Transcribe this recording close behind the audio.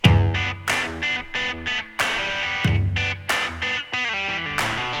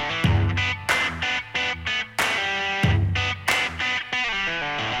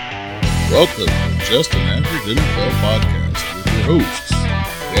Welcome to Just an Average NFL Podcast with your hosts,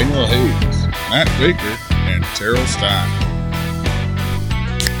 Daniel Hayes, Matt Baker, and Terrell Stein.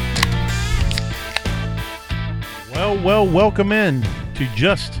 Well, welcome in to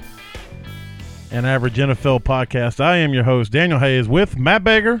Just an Average NFL Podcast. I am your host, Daniel Hayes, with Matt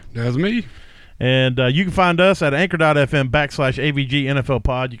Baker. That's me. And you can find us at anchor.fm/AVG NFL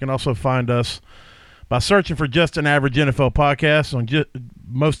Pod. You can also find us by searching for Just an Average NFL Podcast on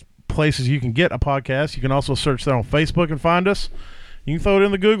most places you can get a podcast. You can also search that on Facebook and find us. You can throw it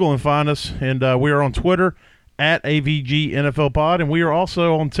in the Google and find us. And we are on Twitter at AVG NFL Pod. And we are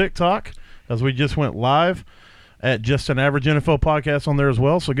also on TikTok, as we just went live at Just an Average NFL Podcast on there as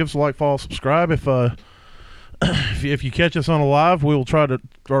well. So give us a like, follow, subscribe. If you catch us on a live, we will try to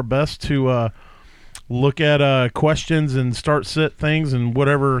do our best to look at questions and start sit things and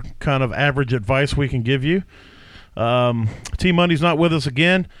whatever kind of average advice we can give you. T Money's not with us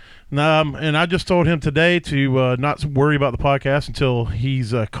again. And I just told him today to not worry about the podcast until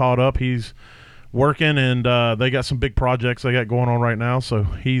he's caught up. He's working, and they got some big projects they got going on right now. So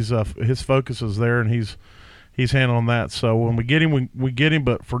his focus is there, and he's handling that. So when we get him, we get him.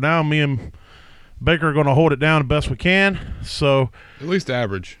 But for now, me and Baker are going to hold it down the best we can. So at least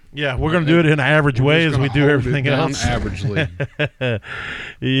average. Yeah, we're going to do it in an average way as we do everything else. Averagely.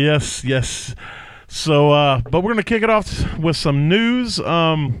 Yes. So, but we're going to kick it off with some news.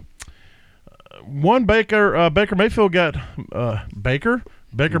 Baker Mayfield got Baker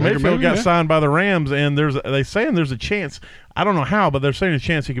Mayfield got signed by the Rams, and they saying there's a chance. I don't know how, but they're saying a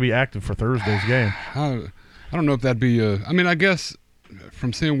chance he could be active for Thursday's game. I don't know if that'd be I guess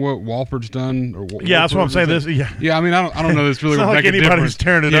from seeing what Walford's done. That's what I'm saying. Yeah. I mean, I don't know. This really it's not make like anybody's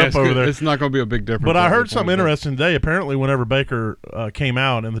tearing it up over there. It's not going to be a big difference. But I heard something interesting today. Apparently, whenever Baker came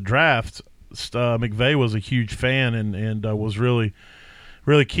out in the draft, McVay was a huge fan and was really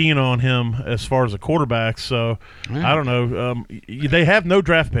keen on him as far as a quarterback. So I don't know. They have no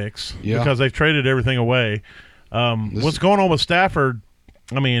draft picks because they've traded everything away. What's going on with Stafford?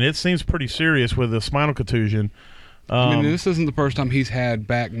 I mean, it seems pretty serious with the spinal contusion. This isn't the first time he's had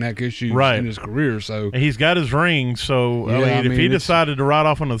back neck issues in his career. So he's got his ring. So if he decided to ride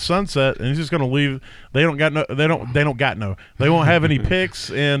off into the sunset and he's just going to leave, they won't have any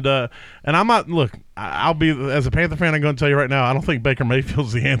picks. And I'm not. Look, I'll be, as a Panther fan, I'm going to tell you right now, I don't think Baker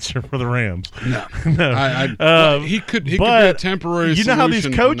Mayfield's the answer for the Rams. No. He could be a temporary solution. You know how these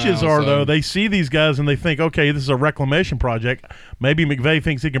coaches are, though. They see these guys and they think, okay, this is a reclamation project. Maybe McVay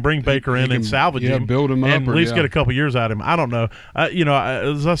thinks he can bring Baker in and salvage him, build him up, and at least get a couple years out of him. I don't know.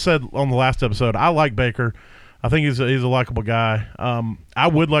 As I said on the last episode, I like Baker. I think he's a likable guy. I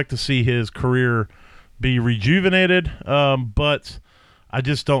would like to see his career be rejuvenated, but I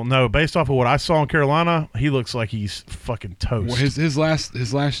just don't know. Based off of what I saw in Carolina, he looks like he's fucking toast. Well, his last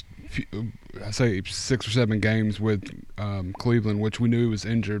few, I say 6 or 7 games with Cleveland, which we knew he was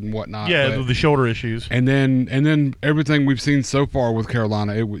injured and whatnot. Yeah, the shoulder issues. And then everything we've seen so far with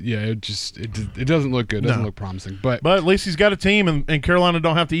Carolina, it doesn't look good. It doesn't look promising. But at least he's got a team, and Carolina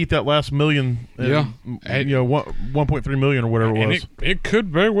don't have to eat that last $1 million. 1.3 million or whatever it was. It could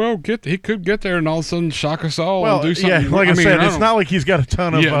very well he could get there and all of a sudden shock us all and do something. Yeah, like I said, it's not like he's got a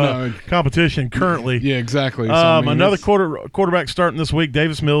ton of competition currently. Yeah, exactly. So, another quarterback starting this week.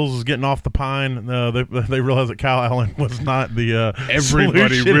 Davis Mills is getting off the pine. They realized that Kyle Allen was not the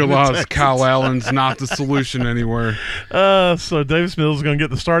everybody realized Kyle Allen's not the solution anywhere. So Davis Mills is going to get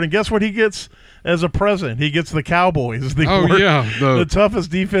the start, and guess what he gets as a present? He gets the Cowboys. The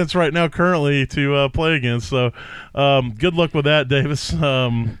toughest defense right now currently to play against. So good luck with that, Davis.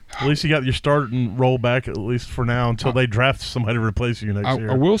 At least you got your start and roll back, at least for now, until they draft somebody to replace you next year.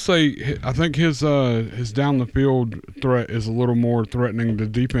 I will say, I think his down the field threat is a little more threatening to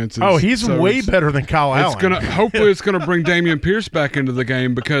defenses. Oh, he's way better than Kyle Allen. Hopefully it's going to bring Dameon Pierce back into the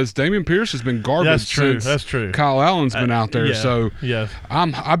game, because Dameon Pierce has been garbage That's true. Kyle Allen's been out there.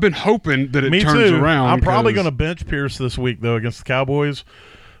 I've been hoping that it turns around. I'm probably going to bench Pierce this week, though, against the Cowboys,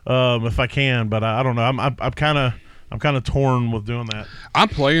 if I can. But I don't know. I'm kind of torn with doing that. I'm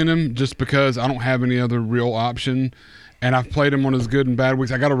playing him just because I don't have any other real option, and I've played him on his good and bad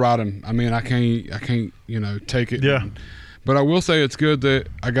weeks. I got to ride him. I mean, I can't take it. Yeah. But I will say it's good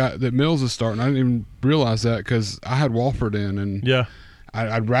that Mills is starting. I didn't even realize that because I had Walford in, and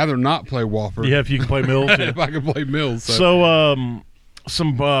I'd rather not play Walford. Yeah, if you can play Mills. If I can play Mills. So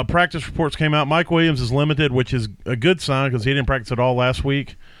some practice reports came out. Mike Williams is limited, which is a good sign because he didn't practice at all last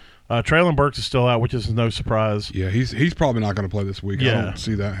week. Traylon Burks is still out, which is no surprise. Yeah, he's probably not going to play this week. Yeah. I don't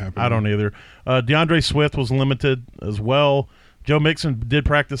see that happening. I don't either. DeAndre Swift was limited as well. Joe Mixon did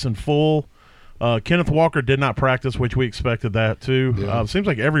practice in full. Kenneth Walker did not practice, which we expected that too. Yeah. Seems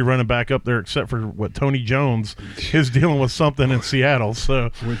like every running back up there except for Tony Jones is dealing with something in Seattle. So,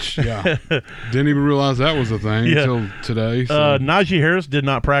 which didn't even realize that was a thing until today. So. Najee Harris did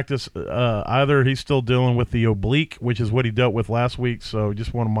not practice either. He's still dealing with the oblique, which is what he dealt with last week. So,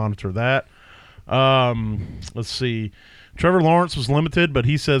 just want to monitor that. Let's see. Trevor Lawrence was limited, but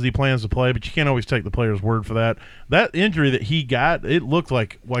he says he plans to play, but you can't always take the player's word for that. That injury that he got, it looked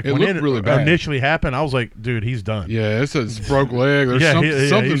like when it really bad. Initially happened, I was like, dude, he's done. Yeah, it's a broke leg. There's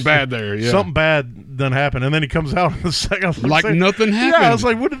something bad there. Yeah. Something bad done happened. And then he comes out in the second. Like nothing happened. Yeah, I was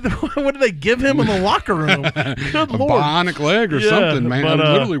like, what did they give him in the locker room? Good Lord. Bionic leg or something, man. But,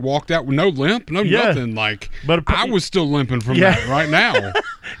 I literally walked out with no limp, nothing. Like, but I was still limping from that right now.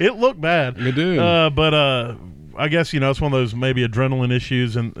 It looked bad. It did. But I guess, it's one of those maybe adrenaline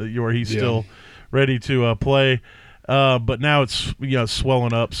issues and where he's still ready to play. But now it's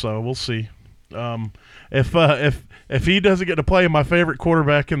swelling up, so we'll see. If he doesn't get to play, my favorite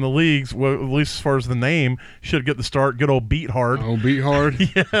quarterback in the leagues, well, at least as far as the name, should get the start. Good old Beathard. Oh, Beathard.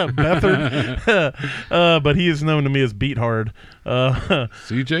 Yeah, Beathard. But he is known to me as Beathard.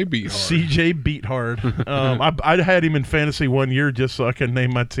 CJ Beathard. CJ Beathard. I had him in fantasy one year just so I could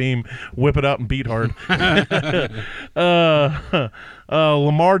name my team Whip It Out and Beathard.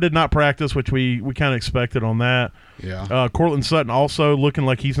 Lamar did not practice, which we kind of expected on that. Yeah. Cortland Sutton also looking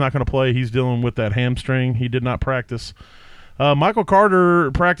like he's not going to play. He's dealing with that hamstring. He did not practice. Michael Carter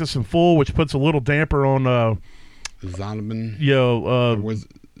practiced in full, which puts a little damper on Zonovan.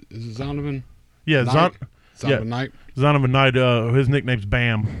 Is it Zonovan? Yeah, Zonovan Knight. Zonovan Knight. His nickname's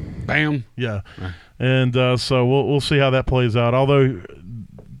Bam. Bam. Yeah. And so we'll see how that plays out. Although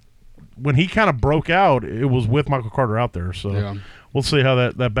when he kind of broke out, it was with Michael Carter out there. So we'll see how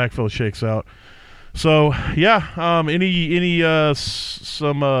that backfield shakes out. So any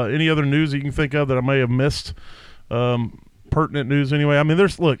other news you can think of that I may have missed? Pertinent news anyway. I mean,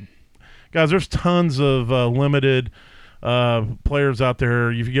 there's tons of limited players out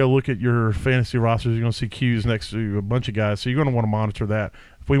there. If you go look at your fantasy rosters, you're going to see Q's next to a bunch of guys. So you're going to want to monitor that.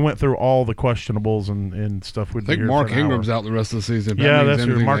 If we went through all the questionables and stuff, we'd I think be here Mark for an Ingram's hour. out the rest of the season. That's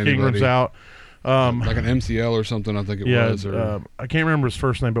true. Mark Ingram's out. Like an MCL or something, I think it was. Or I can't remember his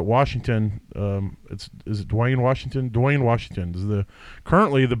first name, but Washington. Is it Dwayne Washington? Dwayne Washington is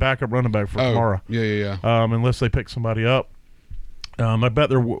currently the backup running back for tomorrow. Yeah. Unless they pick somebody up. I bet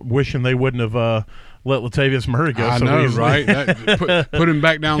they're wishing they wouldn't have let Latavius Murray go. I know, right? Put him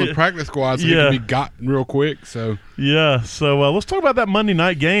back down the practice squad so he can be gotten real quick. So let's talk about that Monday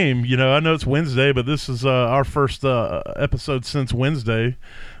night game. I know it's Wednesday, but this is our first episode since Wednesday.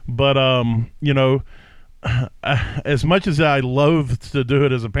 But as much as I loathe to do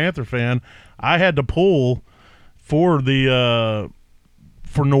it as a Panther fan, I had to pull for New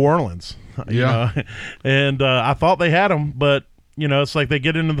Orleans. And I thought they had them, but it's like they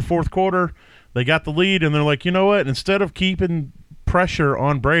get into the fourth quarter, they got the lead, and they're like, you know what? Instead of keeping pressure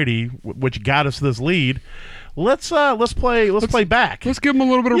on Brady, which got us this lead, let's play back. Let's give him a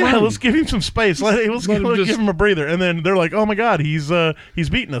little bit of run. Let's give him some space. Let's give him a breather. And then they're like, oh my God, he's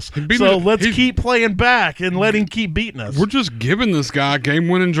beating us. Let's keep playing back and let him keep beating us. We're just giving this guy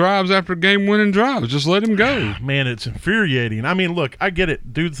game-winning drives after game-winning drives. Just let him go. Man, it's infuriating. I mean, look, I get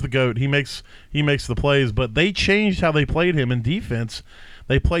it. Dude's the GOAT. He makes the plays, but they changed how they played him in defense.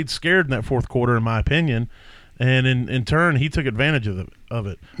 They played scared in that fourth quarter, in my opinion. And in turn, he took advantage of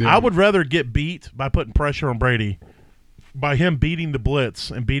it. Yeah. I would rather get beat by putting pressure on Brady, by him beating the blitz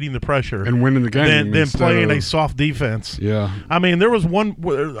and beating the pressure, and winning the game, than playing a soft defense. Yeah, I mean, there was one.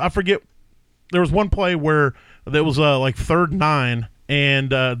 I forget. There was one play where there was like 3rd and 9, and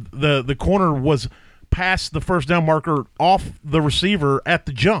the corner was past the first down marker off the receiver at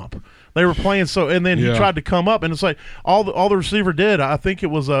the jump. They were playing and then he tried to come up, and it's like all the receiver did. I think it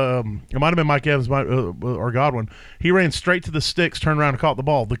was it might have been Mike Evans or Godwin. He ran straight to the sticks, turned around and caught the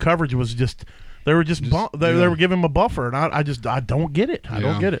ball. The coverage was just they were giving him a buffer, and I don't get it. I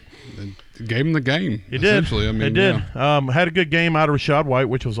don't get it. It gave him the game. It did. I mean, it did. Had a good game out of Rachaad White,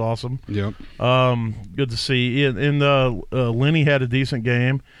 which was awesome. Yep. Good to see. Lenny had a decent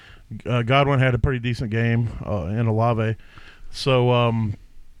game. Godwin had a pretty decent game, and Olave. So.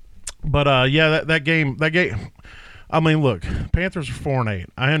 That game. I mean, look, Panthers are 4-8.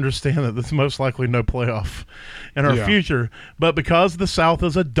 I understand that there's most likely no playoff in our future, but because the South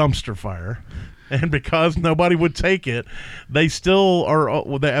is a dumpster fire, and because nobody would take it, they still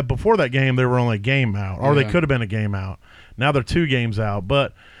are. Before that game, they were only a game out, or they could have been a game out. Now they're 2 games out,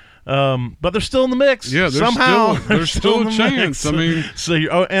 but they're still in the mix. Yeah, there's still a chance. I mean,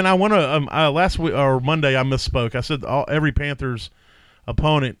 and I want to. Last week or Monday, I misspoke. I said every Panthers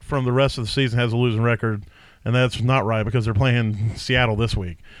opponent from the rest of the season has a losing record, and that's not right because they're playing Seattle this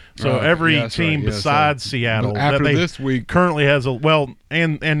week. So every team besides Seattle after this week currently has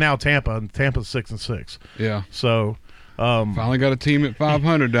and now Tampa. And Tampa's 6-6. Yeah. So finally got a team at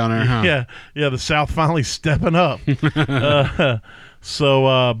 500 down there, huh? Yeah. The South finally stepping up.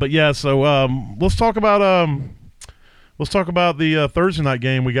 So let's talk about the Thursday night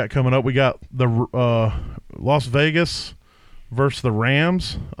game we got coming up. We got the Las Vegas versus the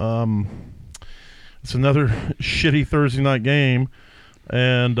Rams. It's another shitty Thursday night game,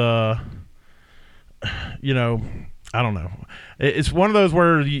 and I don't know. It's one of those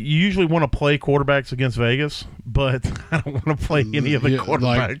where you usually want to play quarterbacks against Vegas, but I don't want to play any of the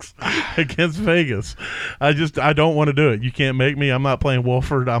quarterbacks against Vegas. I don't want to do it. You can't make me. I'm not playing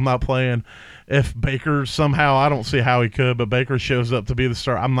Wolford. I'm not playing. If Baker somehow, I don't see how he could, but Baker shows up to be the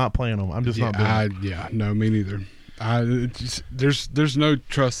star, I'm not playing him. I'm just not doing it. No, me neither. There's no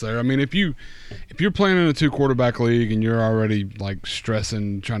trust there. I mean, if you're playing in a 2-quarterback league and you're already like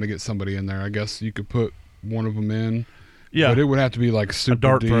stressing trying to get somebody in there, I guess you could put one of them in. Yeah, but it would have to be like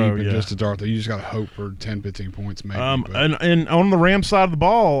super deep and just a dart throw. You just got to hope for 10, 15 points maybe. And on the Rams side of the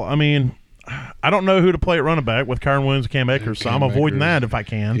ball, I mean, I don't know who to play at running back with Kyren Williams and Cam Akers, so I'm avoiding that if I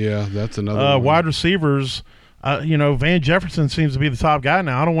can. Yeah, that's another one. Wide receivers. Van Jefferson seems to be the top guy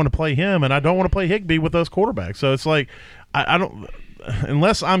now. I don't want to play him, and I don't want to play Higbee with those quarterbacks. So it's like I don't –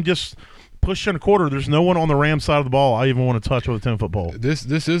 unless I'm just pushing a quarter, there's no one on the Rams side of the ball I even want to touch with a 10-foot pole. This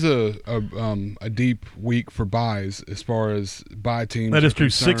is a deep week for buys as far as buy teams. That is true.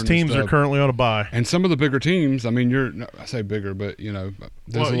 6 teams are currently on a buy. And some of the bigger teams, I mean, I say bigger, but,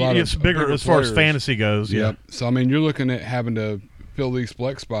 there's a lot it's of bigger as far as fantasy goes. Yep. So, I mean, you're looking at having to fill these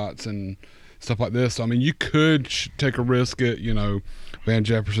flex spots and stuff like this. So, I mean, you could take a risk at, Van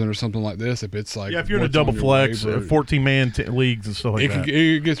Jefferson or something like this if it's like if you're in a double flex, 14-man leagues and stuff like that.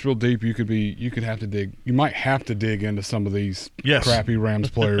 It gets real deep. You might have to dig into some of these crappy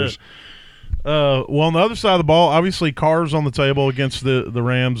Rams players. Well, on the other side of the ball, obviously Carr's on the table against the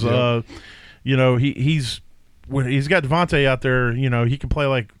Rams. Yep. He's got Devontae out there. He can play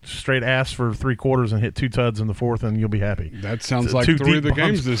like straight ass for 3 quarters and hit 2 tuds in the 4th, and you'll be happy. That sounds like 3 of the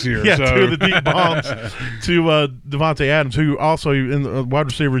games this year. Yeah, 2 of the deep bombs to Devontae Adams, who also in the wide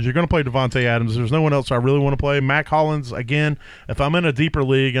receivers, you're going to play Devontae Adams. There's no one else I really want to play. Mac Hollins, again, if I'm in a deeper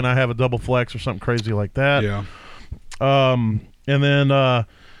league and I have a double flex or something crazy like that. Yeah. And then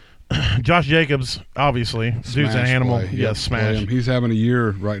Josh Jacobs, obviously, dude's an animal. Play. Yeah, smash. He's having a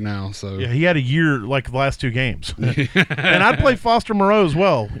year right now. So yeah, he had a year like the last 2 games. And I'd play Foster Moreau as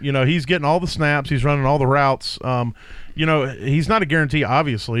well. He's getting all the snaps. He's running all the routes. He's not a guarantee,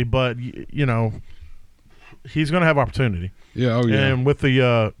 obviously, but he's going to have opportunity. Yeah. Oh yeah. And with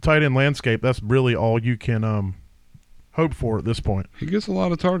the tight end landscape, that's really all you can hope for at this point. He gets a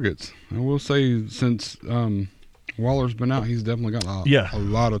lot of targets. I will say since. Waller's been out. He's definitely got a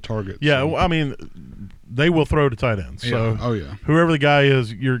lot of targets. Yeah, so. I mean, they will throw to tight ends. So whoever the guy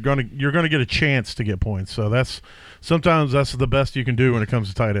is, you're gonna get a chance to get points. So sometimes that's the best you can do when it comes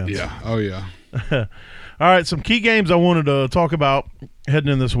to tight ends. Yeah. Oh yeah. All right, some key games I wanted to talk about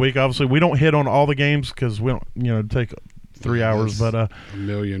heading in this week. Obviously, we don't hit on all the games because we don't take 3 hours, but a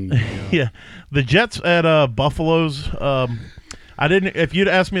million. Yeah, the Jets at Buffalo's. I didn't. If you'd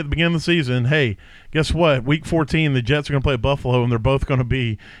asked me at the beginning of the season, hey, guess what? Week 14, the Jets are going to play Buffalo, and they're both going to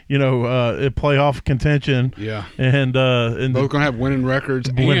be, playoff contention. Yeah, and both going to have winning records,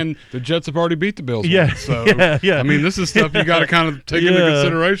 and the Jets have already beat the Bills. Yeah, so yeah. I mean, this is stuff you got to kind of take into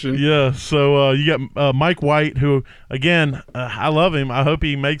consideration. Yeah. So you got Mike White, who again, I love him. I hope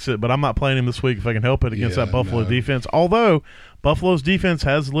he makes it, but I'm not playing him this week if I can help it against that Buffalo defense. Although Buffalo's defense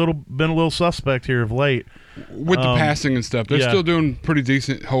has been a little suspect here of late. With the passing and stuff, they're still doing pretty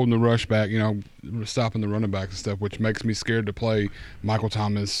decent holding the rush back, stopping the running back and stuff, which makes me scared to play Michael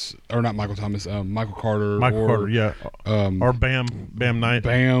Carter. Or Bam Knight.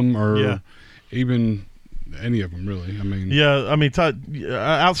 Bam, or even any of them, really. I mean,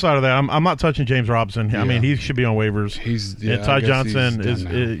 outside of that, I'm not touching James Robinson. Yeah. I mean, he should be on waivers. Ty Johnson is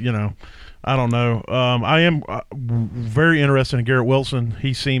I don't know. I am very interested in Garrett Wilson.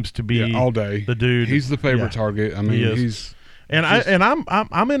 He seems to be all day the dude. He's the favorite target. I mean,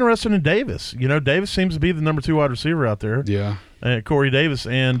 I'm interested in Davis. Davis seems to be the number 2 wide receiver out there. Yeah, Corey Davis,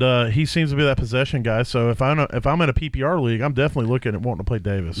 and he seems to be that possession guy. So if I'm in a PPR league, I'm definitely looking at wanting to play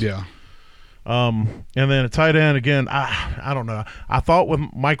Davis. Yeah. And then a tight end again. I don't know. I thought with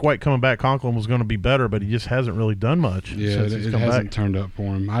Mike White coming back, Conklin was going to be better, but he just hasn't really done much. Yeah, it hasn't turned up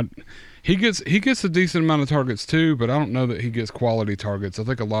for him. He gets a decent amount of targets too, but I don't know that he gets quality targets. I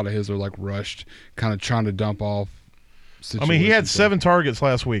think a lot of his are like rushed, kind of trying to dump off situation. I mean, he had 7 targets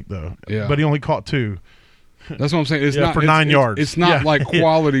last week, though. Yeah. But he only caught 2. That's what I'm saying. It's not for 9 yards. It's not Yeah. like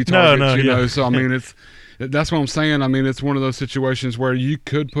quality targets, No, you yeah. know. So I mean, that's what I'm saying. I mean, it's one of those situations where you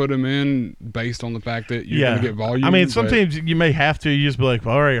could put him in based on the fact that you're going to get volume. I mean, but sometimes you may have to. You just be like,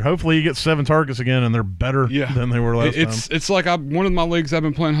 all right, hopefully you get 7 targets again, and they're better than they were last time. It's like one of my leagues. I've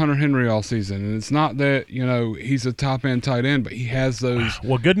been playing Hunter Henry all season, and it's not that he's a top end tight end, but he has those.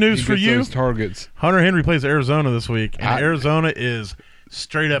 Well, good news for you. Those targets. Hunter Henry plays Arizona this week, and Arizona is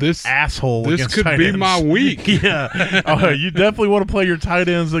straight up asshole. This against could tight be ends. my week. Yeah, you definitely want to play your tight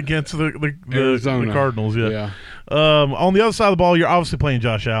ends against the Cardinals. Yeah. On the other side of the ball, you're obviously playing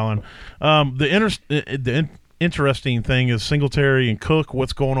Josh Allen. The interesting thing is Singletary and Cook.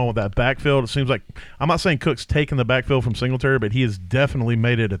 What's going on with that backfield? It seems like I'm not saying Cook's taken the backfield from Singletary, but he has definitely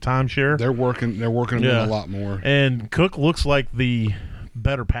made it a timeshare. They're working him in a lot more. And Cook looks like the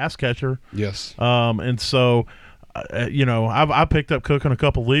better pass catcher. Yes. And so. I picked up Cook in a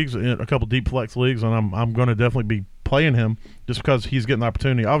couple leagues, a couple deep flex leagues, and I'm going to definitely be playing him just because he's getting the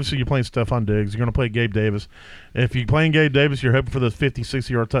opportunity. Obviously, you're playing Stephon Diggs. You're going to play Gabe Davis. If you're playing Gabe Davis, you're hoping for those 50,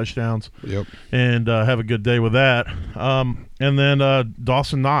 60-yard touchdowns. Yep. And have a good day with that. And then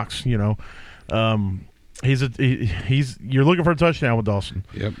Dawson Knox, you're looking for a touchdown with Dawson.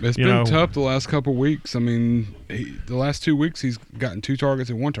 Yep, it's been tough the last couple weeks. I mean, the last 2 weeks he's gotten 2 targets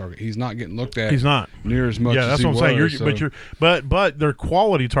and 1 target. He's not getting looked at. He's not near as much. Yeah, that's as what I'm was, saying. But they're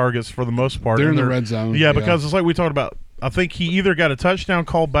quality targets for the most part. They're in the red zone. Yeah, because it's like we talked about. I think he either got a touchdown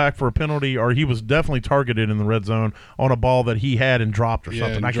called back for a penalty, or he was definitely targeted in the red zone on a ball that he had and dropped or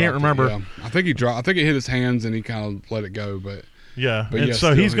something. I can't remember. I think he dropped. I think it hit his hands and he kind of let it go, but. Yeah, and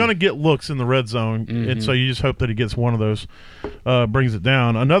so he's going to get looks in the red zone, and so you just hope that he gets one of those, brings it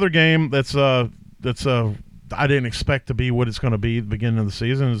down. Another game that's I didn't expect to be what it's going to be at the beginning of the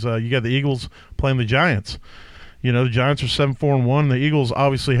season is you got the Eagles playing the Giants. The Giants are 7-4-1. The Eagles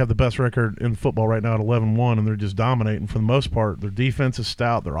obviously have the best record in football right now at 11-1, and they're just dominating for the most part. Their defense is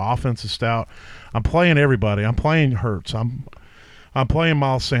stout. Their offense is stout. I'm playing everybody. I'm playing Hurts. I'm playing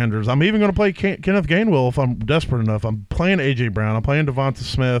Miles Sanders. I'm even going to play Kenneth Gainwell if I'm desperate enough. I'm playing A.J. Brown. I'm playing Devonta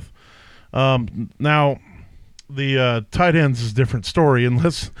Smith. Now, the tight ends is a different story.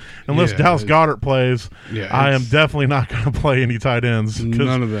 Unless Dallas Goedert plays, I am definitely not going to play any tight ends.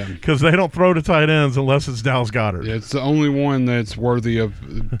 None of them. Because they don't throw to tight ends unless it's Dallas Goedert. Yeah, it's the only one that's worthy of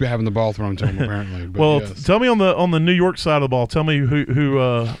having the ball thrown to him, apparently. But tell me on the New York side of the ball, tell me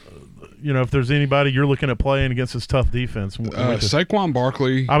who if there's anybody you're looking at playing against this tough defense. Saquon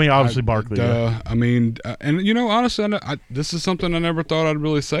Barkley. I mean, obviously Barkley. Yeah. I mean, and honestly, this is something I never thought I'd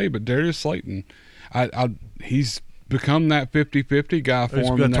really say, but Darius Slayton, he's become that 50-50 guy for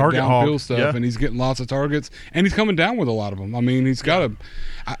him in that downfield stuff, and he's getting lots of targets, and he's coming down with a lot of them. I mean, he's got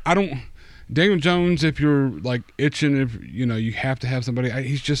Daniel Jones, if you're like itching, if you have to have somebody,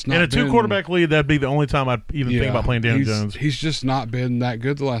 he's just not. In a 2-quarterback league, that'd be the only time I'd even think about playing Daniel Jones. He's just not been that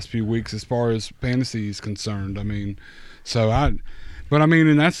good the last few weeks as far as fantasy is concerned. I mean,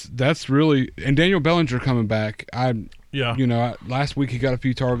 and that's really, and Daniel Bellinger coming back. Last week he got a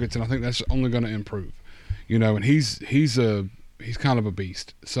few targets, and I think that's only going to improve. And he's kind of a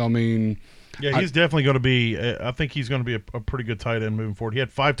beast. So I mean. Yeah, he's definitely going to be. I think he's going to be a pretty good tight end moving forward. He had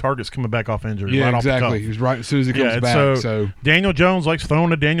 5 targets coming back off injury. Yeah, right exactly. Off the cuff. He's right as soon as he comes back. So Daniel Jones likes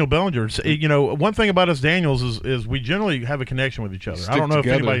throwing to Daniel Bellinger. One thing about us Daniels is we generally have a connection with each other. I don't know if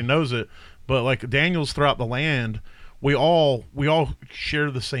anybody knows it, but like Daniels throughout the land, we all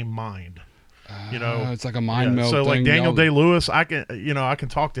share the same mind. It's like a mind meld. So thing. like Daniel Day-Lewis, I can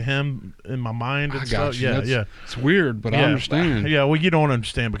talk to him in my mind and stuff. Yeah. It's weird, but I understand. Yeah, well, you don't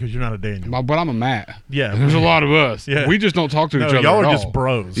understand because you're not a Daniel. But I'm a Matt. Yeah, there's a lot of us. Yeah, we just don't talk to each other. Y'all are are just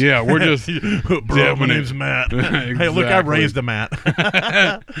bros. Yeah, we're just bro. My name's Matt. Exactly. Hey, look, I raised a Matt.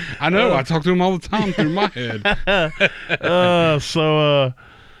 I know. I talk to him all the time through my head.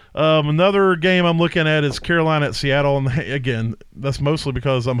 Another game I'm looking at is Carolina at Seattle, and again, that's mostly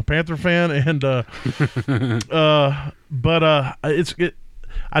because I'm a Panther fan, and I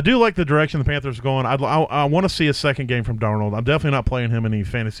do like the direction the Panthers are going. I want to see a second game from Darnold. I'm definitely not playing him in any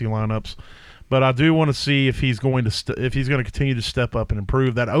fantasy lineups, but I do want to see if he's going to continue to step up and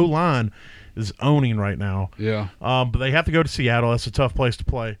improve. That O-line is owning right now. Yeah. But they have to go to Seattle. That's a tough place to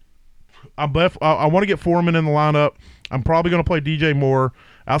play. I want to get Foreman in the lineup. I'm probably going to play DJ Moore.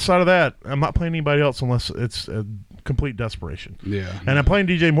 Outside of that, I'm not playing anybody else unless it's a complete desperation. Yeah. And I'm playing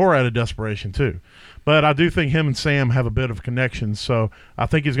DJ Moore out of desperation too. But I do think him and Sam have a bit of a connection, so I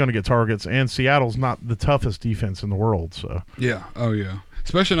think he's going to get targets. And Seattle's not the toughest defense in the world. So yeah. Oh, yeah.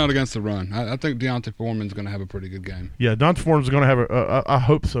 especially not against the run. I think Deontay Foreman's going to have a pretty good game. Yeah, D'Onta Foreman's going to have I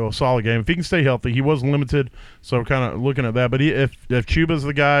hope so, a solid game. If he can stay healthy, he was limited, so we're kind of looking at that. But if Chuba's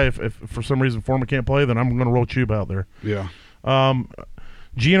the guy, if for some reason Foreman can't play, then I'm going to roll Chuba out there. Yeah.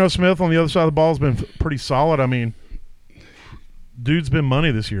 Geno Smith on the other side of the ball has been pretty solid. I mean, dude's been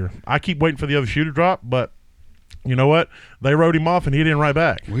money this year. I keep waiting for the other shoe to drop, but you know what? They wrote him off, and he didn't write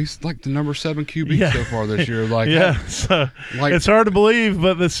back. Well, he's like the number 7 QB so far this year. Like, so it's hard to believe,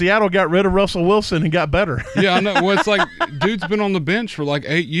 but the Seattle got rid of Russell Wilson and got better. Yeah, I know. Well, it's like dude's been on the bench for like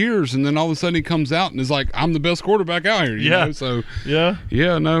 8 years, and then all of a sudden he comes out and is like, "I'm the best quarterback out here." You know? So yeah,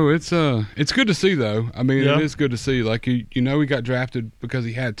 no, it's good to see though. I mean, it is good to see. Like he got drafted because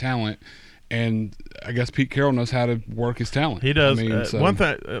he had talent. And I guess Pete Carroll knows how to work his talent. He does. I mean, one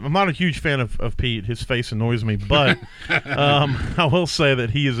thing, I'm not a huge fan of Pete. His face annoys me, but I will say that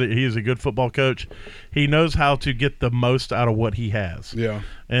he is a good football coach. He knows how to get the most out of what he has. Yeah.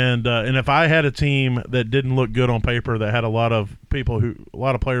 And if I had a team that didn't look good on paper, that had a lot of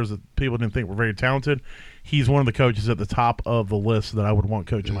players that people didn't think were very talented, he's one of the coaches at the top of the list that I would want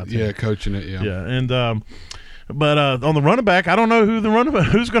coaching my team. Yeah, coaching it. Yeah. Yeah, and. But on the running back, I don't know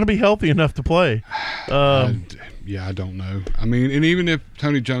who's going to be healthy enough to play. I don't know. I mean, and even if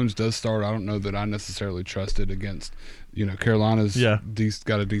Tony Jones does start, I don't know that I necessarily trust it against, Carolina's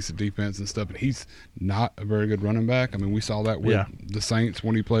got a decent defense and stuff, and he's not a very good running back. I mean, we saw that with the Saints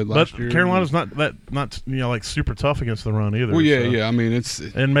when he played last year. But Carolina's not like super tough against the run either. Well, yeah. I mean,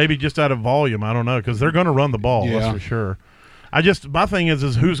 and maybe just out of volume, I don't know, because they're going to run the ball. Yeah. That's for sure. My thing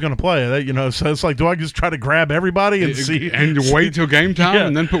is who's going to play? So it's like, do I just try to grab everybody and see and wait till game time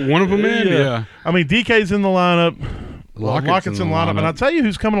and then put one of them in? Yeah. I mean, DK's in the lineup. Lockett's in the lineup. And I'll tell you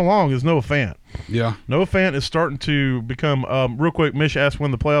who's coming along is Noah Fant. Yeah. Noah Fant is starting to become real quick. Mish asked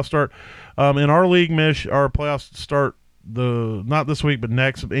when the playoffs start. In our league, Mish, our playoffs start not this week but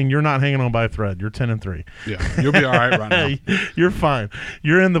next, and you're not hanging on by a thread. You're 10-3. Yeah. You'll be all right now. You're fine.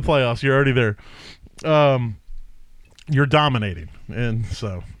 You're in the playoffs. You're already there. You're dominating, and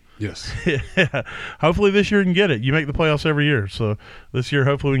so yes. Hopefully this year you can get it. You make the playoffs every year, so this year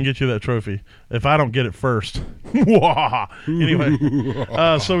hopefully we can get you that trophy. If I don't get it first, anyway.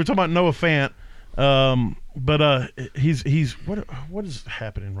 So we're talking about Noah Fant, but he's what is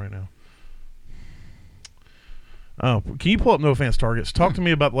happening right now? Oh, can you pull up Noah Fant's targets? Talk to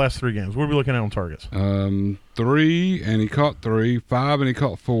me about the last 3 games. What are we looking at on targets? 3, and he caught 3. 5, and he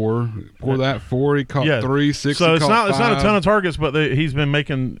caught 4. Before that, 4, he caught 3. 6, so he it's caught 5. It's not a ton of targets, but he's been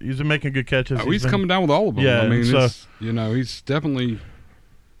making good catches. He's coming down with all of them. Yeah, I mean, he's definitely.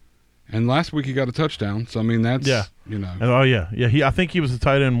 And last week he got a touchdown. So I mean, that's I think he was the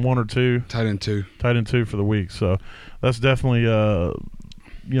tight end 1 or 2. Tight end 2 for the week. So that's definitely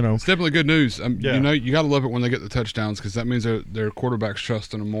it's definitely good news. You got to love it when they get the touchdowns because that means their quarterbacks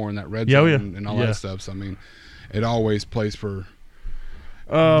trusting them more in that red zone and all that stuff. So I mean, it always plays for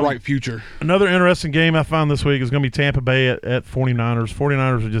bright future. Another interesting game I found this week is going to be Tampa Bay at 49ers.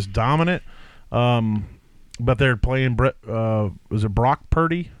 49ers are just dominant, but they're playing is it Brock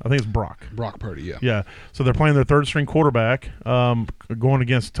Purdy? I think it's Brock. Brock Purdy, yeah. Yeah, so they're playing their third-string quarterback going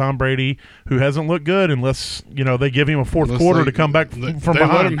against Tom Brady, who hasn't looked good unless, they give him a fourth quarter to come back from behind. They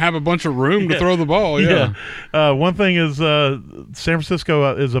let him have a bunch of room to throw the ball, one thing is San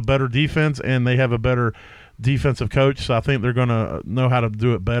Francisco is a better defense, and they have a better defensive coach, so I think they're going to know how to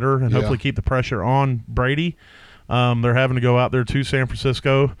do it better and hopefully keep the pressure on Brady. They're having to go out there to San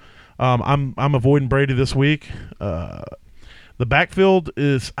Francisco. I'm avoiding Brady this week. The backfield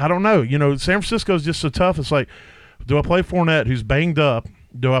is, I don't know. San Francisco is just so tough. It's like, do I play Fournette, who's banged up?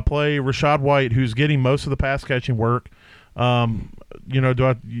 Do I play Rachaad White, who's getting most of the pass catching work? Do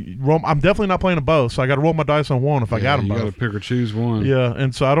I roll? I'm definitely not playing them both, so I got to roll my dice on one if I got them both. You got to pick or choose one. Yeah,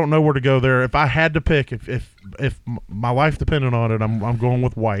 and so I don't know where to go there. If I had to pick, if my life depended on it, I'm going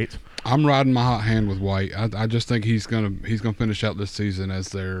with White. I'm riding my hot hand with White. I just think he's gonna finish out this season as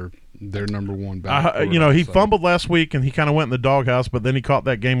their number one back. He fumbled last week and he kind of went in the doghouse, but then he caught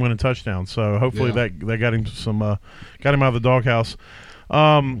that game-winning touchdown. So hopefully that got him got him out of the doghouse.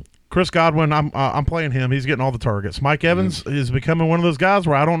 Chris Godwin, I'm playing him. He's getting all the targets. Mike Evans is becoming one of those guys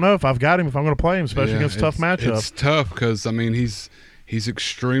where I don't know if I've got him, if I'm going to play him, especially against a tough matchup. It's tough because he's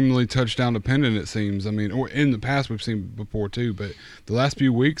extremely touchdown dependent. It seems. I mean, or in the past we've seen before too, but the last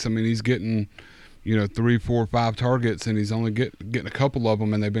few weeks, I mean, he's getting 3, 4, 5 targets, and he's only getting a couple of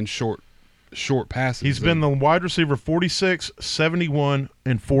them, and they've been short passes. He's been the wide receiver 46, 71,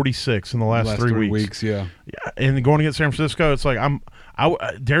 and 46 in the last 3 weeks. Yeah. And going against San Francisco, it's like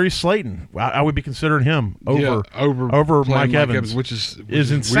Darius Slayton, I would be considering him over Mike Evans, which is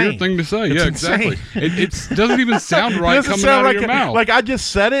insane. A weird thing to say. It's exactly. insane. It doesn't even sound right doesn't coming sound out of your mouth. Like I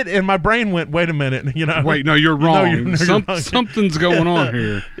just said it, and my brain went, "Wait a minute," Wait, no, you're wrong. you're wrong. Something's going on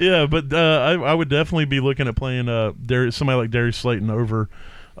here. Yeah, but I would definitely be looking at playing somebody like Darius Slayton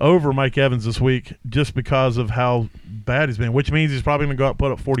over Mike Evans this week, just because of how bad he's been. Which means he's probably going to go out and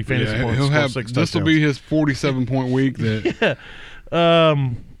put up 40 fantasy points. He'll have 6 this will touchdowns. be his 47-point week. That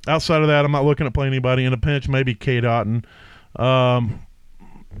Outside of that, I'm not looking at playing anybody in a pinch. Maybe Cade Otton.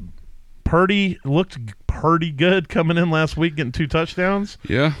 Purdy looked pretty good coming in last week, getting 2 touchdowns.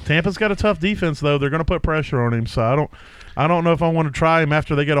 Yeah, Tampa's got a tough defense though. They're going to put pressure on him, so I don't know if I want to try him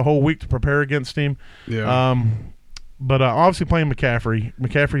after they get a whole week to prepare against him. Yeah. But obviously playing McCaffrey.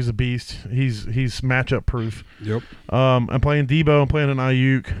 McCaffrey's a beast. He's matchup proof. Yep. I'm playing Debo. I'm playing an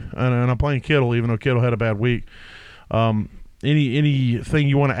Ayuk, and I'm playing Kittle, even though Kittle had a bad week. Anything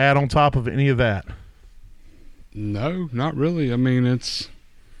you want to add on top of any of that? No, not really. I mean, it's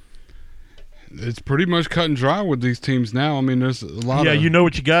pretty much cut and dry with these teams now. I mean, there's a lot. Yeah, you know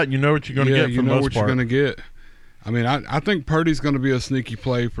what you got. And you know what you're going to get. You for the know most what part. you're going to get. I mean, I think Purdy's going to be a sneaky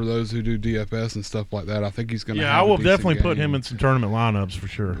play for those who do DFS and stuff like that. I think he's going to. Yeah, I will definitely put him in some tournament lineups for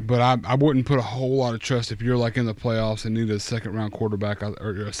sure. But I wouldn't put a whole lot of trust if you're like in the playoffs and need a second-round quarterback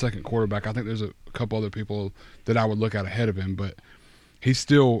or a second quarterback. I think there's a couple other people that I would look at ahead of him, but he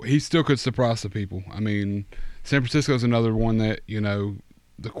still could surprise some people. I mean, San Francisco's another one that the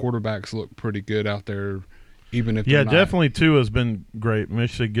quarterbacks look pretty good out there. Even if definitely Tua's been great. Maybe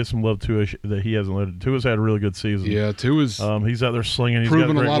should get some love Tua that he hasn't led. Tua's had a really good season. Yeah, Tua's he's out there slinging. He's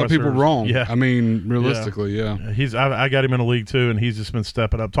proving got a lot of people wrong. Yeah, I mean, realistically, yeah. I got him in a league too, and he's just been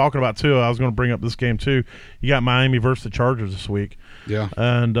stepping up. Talking about Tua, I was going to bring up this game too. You got Miami versus the Chargers this week. Yeah,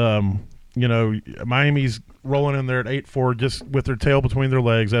 and Miami's rolling in there at 8-4 just with their tail between their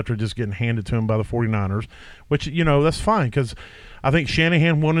legs after just getting handed to them by the 49ers, which that's fine because I think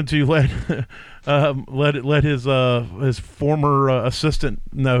Shanahan wanted to let his former assistant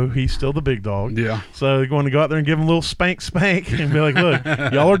know he's still the big dog. Yeah. So they're going to go out there and give him a little spank and be like, look,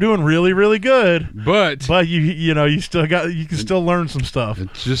 y'all are doing really, really good, but you can still learn some stuff.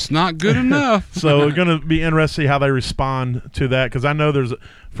 It's just not good enough. So it's going to be interesting to see how they respond to that because I know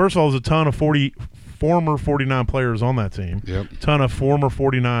first of all, there's a ton of former 49 players on that team. Yep. Ton of former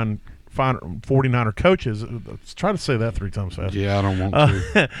 49er coaches. Let's try to say that 3 times fast. Yeah, I don't want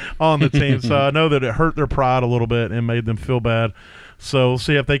to. On the team. So I know that it hurt their pride a little bit and made them feel bad. So we'll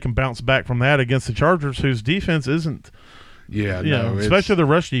see if they can bounce back from that against the Chargers, whose defense isn't. Yeah, especially the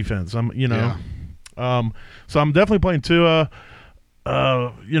rush defense. So I'm definitely playing Tua.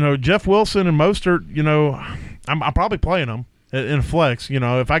 Jeff Wilson and Mostert. I'm probably playing them in flex.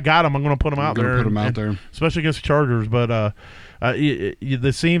 If I got them, I'm going to put them out there. Especially against the Chargers, but.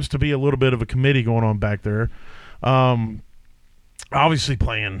 There seems to be a little bit of a committee going on back there. Obviously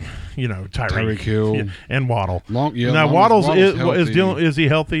playing, Tyreek Hill and Waddle. Now Waddle's is he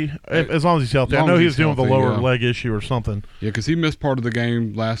healthy? As long as he's healthy. I know he's dealing with a lower leg issue or something. Yeah, because he missed part of the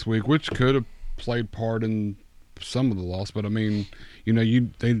game last week, which could have played part in some of the loss. But I mean,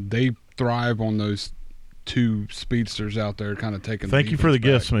 they thrive on those 2 speedsters out there, kind of taking. Thank you for the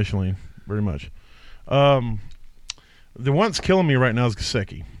gifts, Micheline, very much. The one that's killing me right now is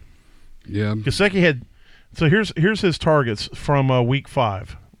Gesicki. Yeah. Gesicki had – so here's his targets from week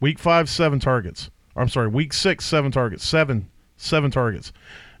 5. Week 5, 7 targets. I'm sorry, week 6, 7 targets. 7 targets.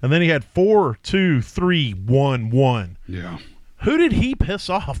 And then he had 4, 2, 3, 1, 1. Yeah. Who did he piss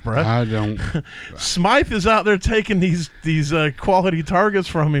off, bro? I don't. Smythe is out there taking these quality targets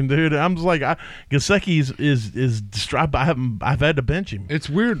from him, dude. I'm just like, Gesicki is distraught. I've had to bench him. It's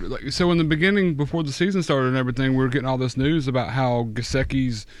weird. So in the beginning, before the season started and everything, we were getting all this news about how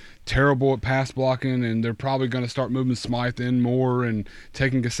Gesicki's terrible at pass blocking, and they're probably going to start moving Smythe in more and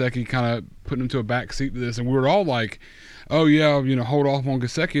taking Gesicki, kind of putting him to a back seat to this. And we were all like, oh, yeah, hold off on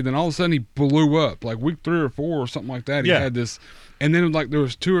Gesicki. Then all of a sudden he blew up, like week 3 or 4 or something like that. He had this. And then there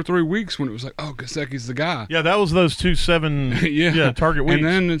was 2 or 3 weeks when it was like, oh, Gesicki's the guy. Yeah, that was those 2 7 target weeks. And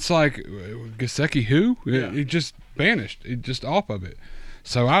then it's like, Gesicki who? Yeah. It just vanished. It just off of it.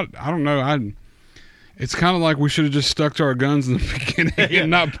 So I don't know. It's kind of like we should have just stuck to our guns in the beginning and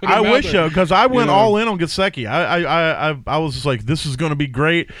not put him out wish there. so, because I went all in on Gesicki. I was just like, this is going to be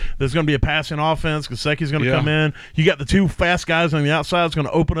great. There's going to be a passing offense. Gesicki's going to come in. You got the 2 fast guys on the outside. It's going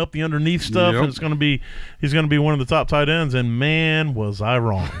to open up the underneath stuff, and he's going to be one of the top tight ends. And man, was I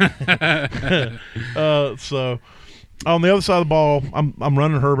wrong. So on the other side of the ball, I'm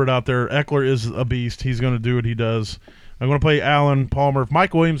running Herbert out there. Eckler is a beast. He's going to do what he does. I'm going to play Allen Palmer. If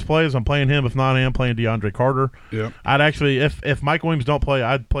Mike Williams plays, I'm playing him. If not, I am playing DeAndre Carter. Yep. I'd actually, if Mike Williams don't play,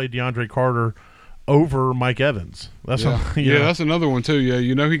 I'd play DeAndre Carter over Mike Evans. That's that's another one too.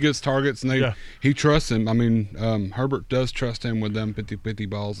 Yeah, he gets targets and he trusts him. I mean, Herbert does trust him with them 50-50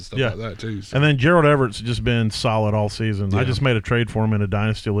 balls and stuff like that too. So. And then Gerald Everett's just been solid all season. Yeah. I just made a trade for him in a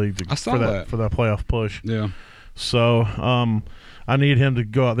dynasty league for that playoff push. Yeah. So I need him to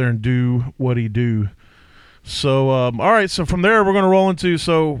go out there and do what he do. So all right, so from there we're going to roll into.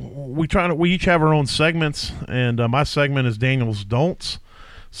 So we each have our own segments, and my segment is Daniel's Don'ts.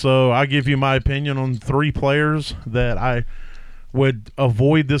 So I give you my opinion on 3 players that I would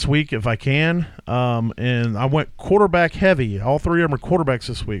avoid this week if I can. And I went quarterback heavy. All 3 of them are quarterbacks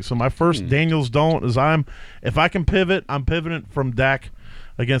this week. So my first Daniel's Don't is if I can pivot, I'm pivoting from Dak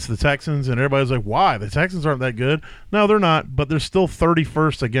against the Texans, and everybody's like, why? The Texans aren't that good. No, they're not, but they're still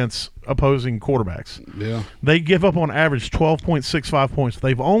 31st against opposing quarterbacks. Yeah. They give up on average 12.65 points.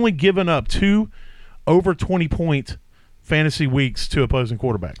 They've only given up 2 over 20-point fantasy weeks to opposing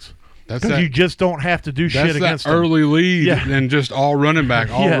quarterbacks. Because you just don't have to do shit against them. That's that early lead and just all running back,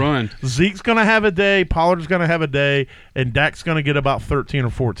 all run. Zeke's going to have a day, Pollard's going to have a day, and Dak's going to get about 13 or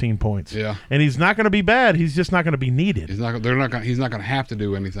 14 points. Yeah. And he's not going to be bad. He's just not going to be needed. He's not going to have to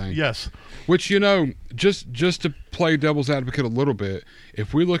do anything. Yes. Which, just to play devil's advocate a little bit,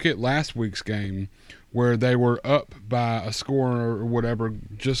 if we look at last week's game where they were up by a score or whatever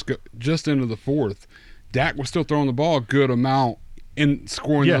just into the 4th, Dak was still throwing the ball a good amount in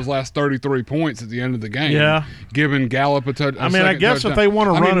scoring those last 33 points at the end of the game. Yeah. Giving Gallup a touchdown. I mean, I guess if they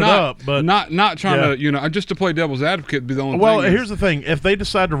want to run it up, but not trying to, just to play devil's advocate be the only thing. Well, here's the thing. If they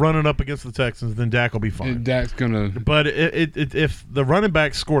decide to run it up against the Texans, then Dak will be fine. Dak's going to. But if the running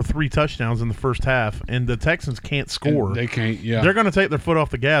backs score 3 touchdowns in the first half and the Texans can't score, they can't, they're going to take their foot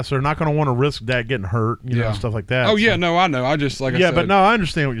off the gas. They're not going to want to risk Dak getting hurt, stuff like that. Oh, yeah, no, I know. I just, I said. But no, I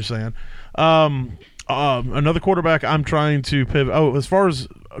understand what you're saying. Another quarterback I'm trying to pivot. Oh, as far as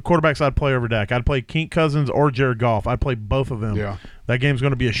quarterbacks I'd play over Dak, I'd play Kink Cousins or Jared Goff. I'd play both of them. Yeah. That game's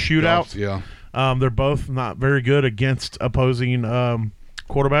going to be a shootout. They're both not very good against opposing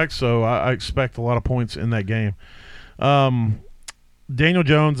quarterbacks, so I expect a lot of points in that game. Daniel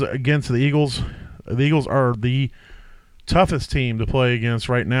Jones against the Eagles. The Eagles are the toughest team to play against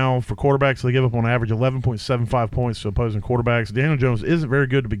right now for quarterbacks. They give up on average 11.75 points to opposing quarterbacks. Daniel Jones isn't very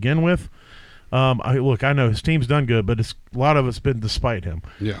good to begin with. I know his team's done good, but a lot of it's been despite him.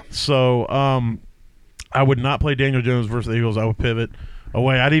 Yeah. So I would not play Daniel Jones versus the Eagles. I would pivot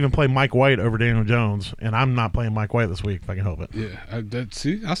away. I'd even play Mike White over Daniel Jones, and I'm not playing Mike White this week if I can help it.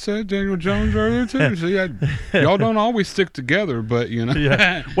 Yeah. I said Daniel Jones earlier too. See, y'all don't always stick together, but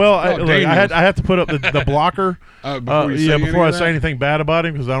Yeah. Well, I have to put up the blocker before I say anything bad about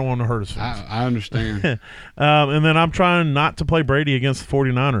him because I don't want to hurt his feelings. I understand. And then I'm trying not to play Brady against the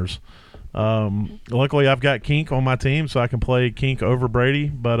 49ers. Luckily, I've got Kink on my team, so I can play Kink over Brady.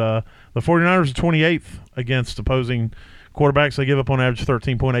 But the 49ers are 28th against opposing quarterbacks. They give up on average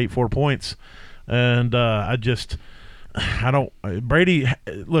 13.84 points. And Brady,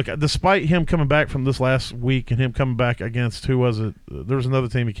 look, despite him coming back from this last week and him coming back against, who was it? There was another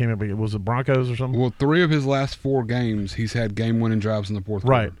team he came up against. Was it Broncos or something? Well, 3 of his last 4 games, he's had game-winning drives in the 4th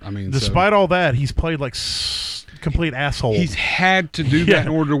quarter. I mean, despite all that, he's played like complete asshole. He's had to do that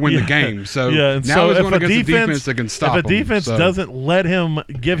in order to win the game. So now he's going against a defense that can stop him. If a defense doesn't let him,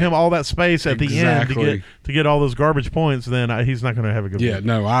 give him all that space at the end to get all those garbage points, then he's not going to have a good game.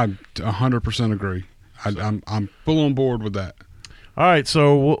 No, I 100% agree. I'm full on board with that. All right,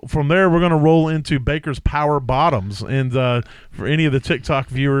 so from there we're going to roll into Baker's Power Bottoms, and for any of the TikTok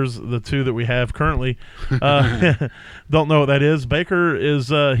viewers, the 2 that we have currently don't know what that is. Baker is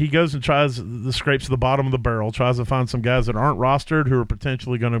he goes and tries the scrapes to the bottom of the barrel, tries to find some guys that aren't rostered who are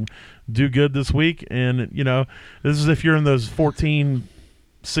potentially going to do good this week, and this is if you're in those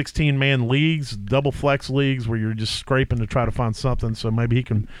 16-man leagues, double flex leagues, where you're just scraping to try to find something. So maybe he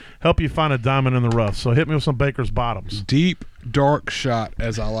can help you find a diamond in the rough. So hit me with some Baker's Bottoms. Deep, dark shot,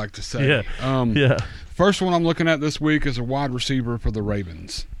 as I like to say. First one I'm looking at this week is a wide receiver for the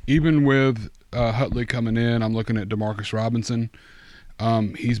Ravens. Even with Hutley coming in, I'm looking at Demarcus Robinson.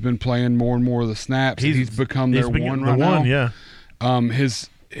 He's been playing more and more of the snaps. He's become their one right now.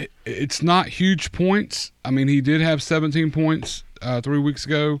 It's not huge points. I mean, he did have 17 points 3 weeks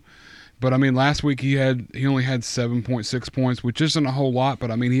ago, but I mean last week he only had 7.6 points, which isn't a whole lot, but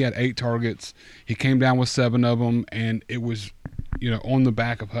I mean he had 8 targets. He came down with 7 of them, and it was on the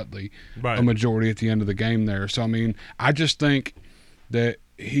back of Hutley a majority at the end of the game there. So I mean I just think that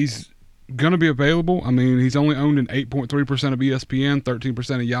he's going to be available. I mean he's only owned in 8.3% of ESPN,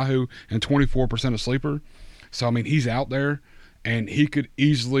 13% of Yahoo, and 24% of Sleeper. So, I mean, he's out there, and he could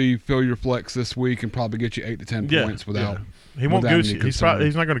easily fill your flex this week and probably get you 8 to 10 points without. He won't without goose any you. He's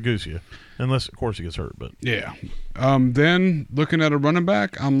concern. not going to goose you, unless of course he gets hurt. But Yeah. Then looking at a running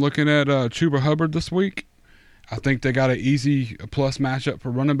back, I'm looking at Chuba Hubbard this week. I think they got an easy plus matchup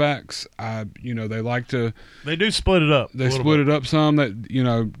for running backs. They like to. they do split it up. They split it up some.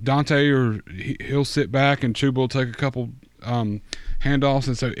 That Dante he'll sit back and Chuba will take a couple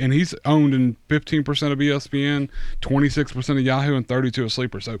handoffs, and he's owned in 15% of ESPN, 26% of Yahoo, and 32 of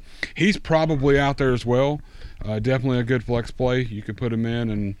Sleeper. So he's probably out there as well. Definitely a good flex play. You could put him in,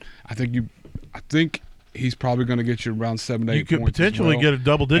 and I think he's probably going to get you around 7 to 8 You could points potentially get a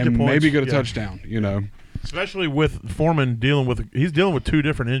double-digit and points. maybe get a Yeah. touchdown. Especially with Foreman dealing with 2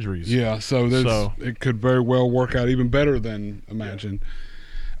 different injuries. Yeah, so it could very well work out even better than imagined.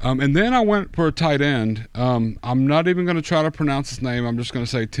 And then I went for a tight end. I'm not even going to try to pronounce his name. I'm just going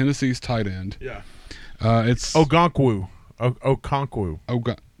to say Tennessee's tight end. Yeah. It's Okonkwo. that Okonkwo.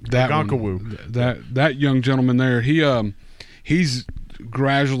 one. That young gentleman there. He's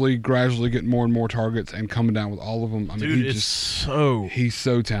gradually getting more and more targets and coming down with all of them. I mean, Dude, he's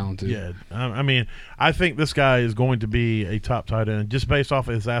so talented. Yeah, I mean, I think this guy is going to be a top tight end just based off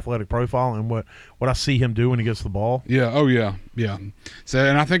of his athletic profile and what I see him do when he gets the ball. Yeah. Oh yeah. Yeah. So,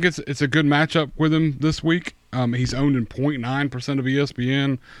 and I think it's a good matchup with him this week. He's owned in 0.9% of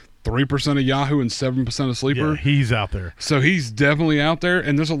ESPN, 3% of Yahoo, and 7% of Sleeper. Yeah, he's out there. So he's definitely out there,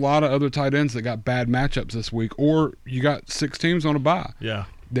 and there's a lot of other tight ends that got bad matchups this week, or you got 6 teams on a bye. Yeah.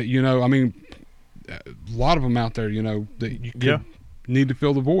 That a lot of them out there, that you could need to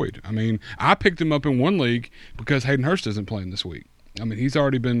fill the void. I mean, I picked him up in one league because Hayden Hurst isn't playing this week. I mean, he's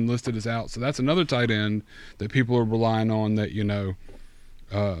already been listed as out, so that's another tight end that people are relying on that you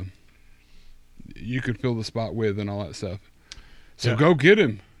could fill the spot with and all that stuff. So go get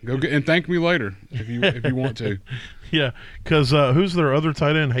him. And thank me later if you want to. Yeah, because who's their other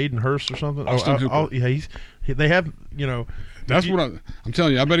tight end? Hayden Hurst or something? Austin Hooper. They have, That's what I'm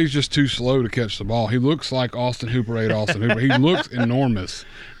telling you. I bet he's just too slow to catch the ball. He looks like Austin Hooper ate Austin Hooper. He looks enormous.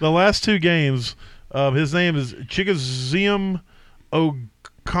 The last 2 games, his name is Chigazium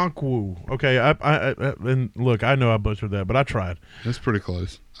Okonkwo. Okay, and look, I know I butchered that, but I tried. That's pretty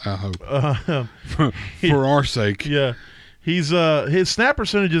close, I hope. For our sake. Yeah. He's his snap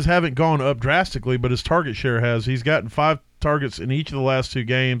percentages haven't gone up drastically, but his target share has. He's gotten 5 targets in each of the last 2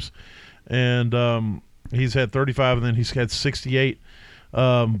 games, and he's had 35, and then he's had 68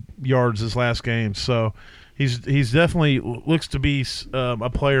 yards his last game. So he's definitely looks to be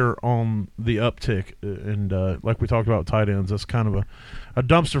a player on the uptick, and like we talked about with tight ends, that's kind of a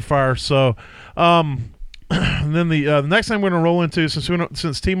dumpster fire. So. And then the next thing we're going to roll into,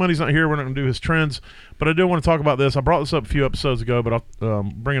 since T-Money's not here, we're not going to do his trends. But I do want to talk about this. I brought this up a few episodes ago, but I'll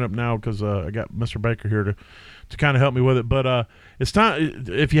bring it up now because I got Mr. Baker here to kind of help me with it. But it's time.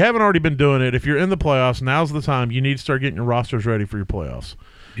 If you haven't already been doing it, if you're in the playoffs, now's the time. You need to start getting your rosters ready for your playoffs.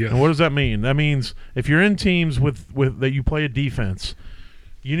 Yes. And what does that mean? That means if you're in teams with that you play a defense,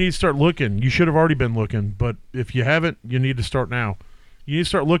 you need to start looking. You should have already been looking, but if you haven't, you need to start now. You need to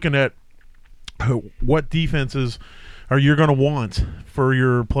start looking at what defenses are you going to want for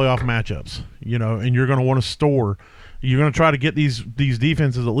your playoff matchups, and you're going to want to store. You're going to try to get these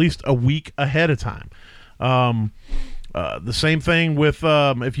defenses at least a week ahead of time. The same thing with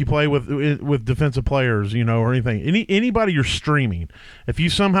if you play with defensive players, or anything. Anybody you're streaming. If you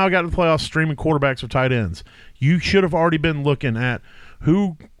somehow got to the playoffs streaming quarterbacks or tight ends, you should have already been looking at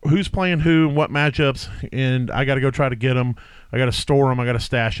who's playing who and what matchups, and I got to go try to get them. I got to store them. I got to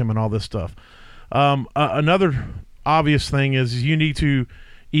stash them and all this stuff. Another obvious thing is you need to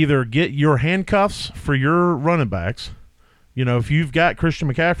either get your handcuffs for your running backs. If you've got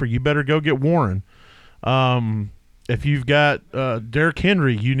Christian McCaffrey, you better go get Warren. If you've got Derrick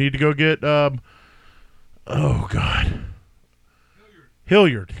Henry, you need to go get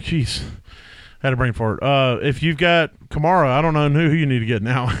Hilliard. Jeez. Had a brain fart. If you've got Kamara, I don't know who you need to get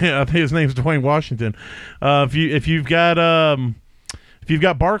now. I think his name's Dwayne Washington. If you've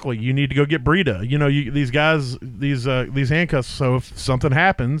got Barkley, you need to go get Breida. These guys, these handcuffs. So if something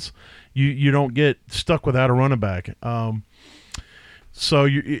happens, you don't get stuck without a running back. So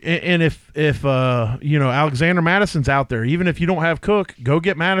if Alexander Madison's out there, even if you don't have Cook, go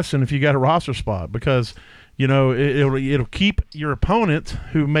get Madison if you got a roster spot, because it'll keep your opponent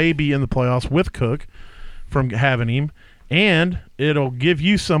who may be in the playoffs with Cook from having him, and it'll give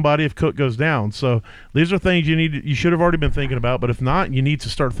you somebody if Cook goes down. So these are things you should have already been thinking about, but if not, you need to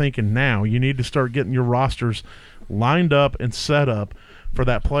start thinking now. You need to start getting your rosters lined up and set up for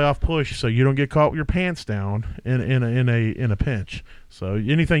that playoff push, so you don't get caught with your pants down in a pinch. So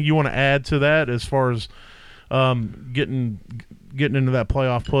anything you want to add to that as far as getting into that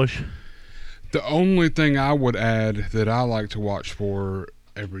playoff push? The only thing I would add that I like to watch for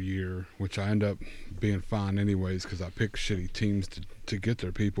every year, which I end up being fine anyways because I pick shitty teams to get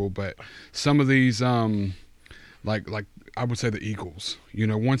their people, but some of these like I would say the Eagles,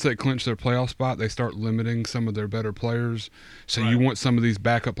 once they clinch their playoff spot, they start limiting some of their better players. So You want some of these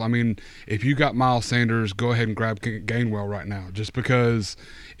backup. I mean, if you got Miles Sanders, go ahead and grab Gainwell right now, just because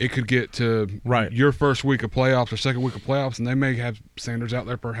it could get to your first week of playoffs or second week of playoffs, and they may have Sanders out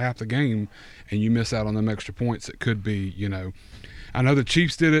there for half the game, and you miss out on them extra points. It could be, I know the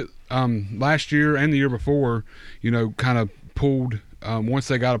Chiefs did it last year and the year before, kind of pulled once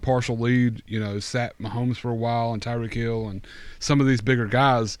they got a partial lead, sat Mahomes for a while and Tyreek Hill and some of these bigger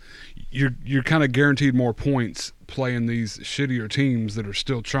guys. You're kind of guaranteed more points playing these shittier teams that are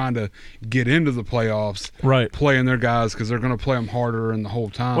still trying to get into the playoffs, playing their guys because they're going to play them harder and the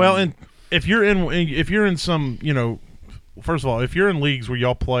whole time. Well, and if you're in some, first of all, if you're in leagues where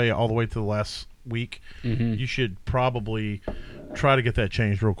y'all play all the way to the last week, you should probably try to get that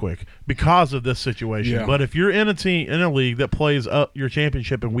changed real quick because of this situation. Yeah. But if you're in a league that plays up your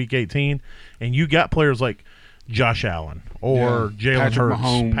championship in week 18 and you got players like Josh Allen or Jalen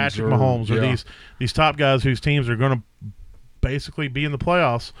Hurts, Patrick Mahomes, or these top guys whose teams are going to basically be in the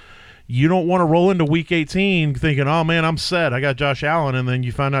playoffs, you don't want to roll into week 18 thinking, oh, man, I'm set. I got Josh Allen, and then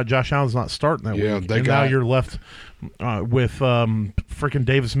you find out Josh Allen's not starting that week. And now you're left with freaking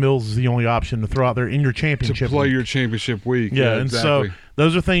Davis Mills is the only option to throw out there in your championship to play week. Your championship week. Yeah, and exactly. So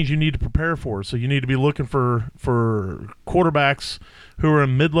those are things you need to prepare for. So you need to be looking for quarterbacks who are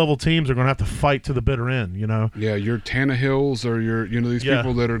in mid-level teams are going to have to fight to the bitter end, Yeah, your Tannehills or your these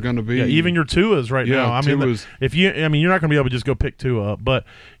people that are going to be. Yeah, even your Tuas now. I mean, Tuas. you're not going to be able to just go pick Tua up, but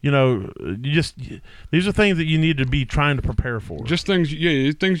these are things that you need to be trying to prepare for. Just things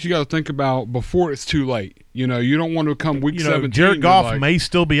you got to think about before it's too late. You don't want to come week 17. Jared Goff may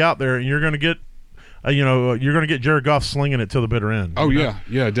still be out there, and you're going to get you're going to get Jared Goff slinging it to the bitter end. Oh yeah,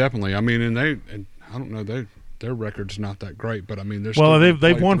 definitely. I mean, and I don't know, their record's not that great, but I mean,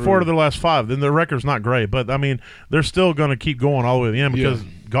 they've won 4 of their last 5. Then their record's not great, but I mean, they're still going to keep going all the way to the end because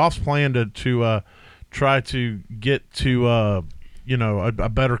Goff's plan to try to get to a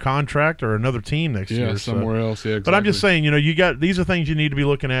better contract or another team next year. Somewhere else. Yeah, exactly. But I'm just saying, these are things you need to be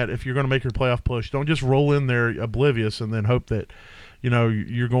looking at if you're going to make your playoff push. Don't just roll in there oblivious and then hope that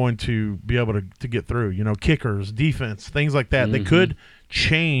you're going to be able to get through. Kickers, defense, things like that. They could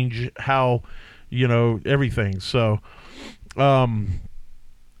change how everything. So, but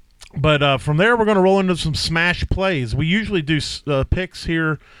from there we're going to roll into some smash plays. We usually do picks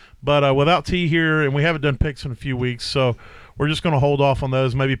here, but without T here, and we haven't done picks in a few weeks, so we're just going to hold off on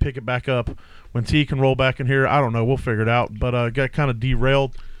those. Maybe pick it back up when T can roll back in here. I don't know. We'll figure it out. But got kind of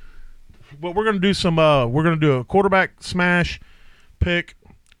derailed. But we're going to do some. We're going to do a quarterback smash pick.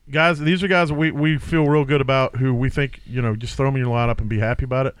 Guys, these are guys that we feel real good about who we think, just throw them in your lineup and be happy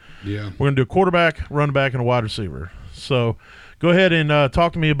about it. Yeah. We're going to do a quarterback, running back, and a wide receiver. So go ahead and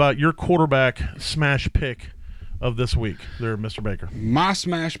talk to me about your quarterback smash pick of this week there, Mr. Baker. My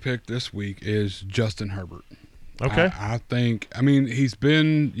smash pick this week is Justin Herbert. Okay. I think, he's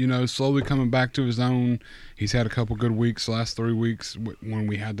been, slowly coming back to his own. He's had a couple good weeks, last 3 weeks when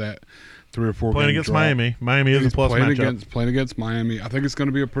we had that 3 or 4 playing game against drop. Miami. Miami is a plus matchup. Playing against Miami. I think it's going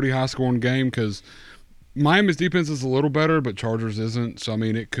to be a pretty high-scoring game because Miami's defense is a little better, but Chargers isn't. So,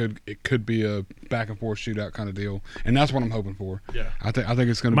 it could be a back-and-forth shootout kind of deal, and that's what I'm hoping for. Yeah. I think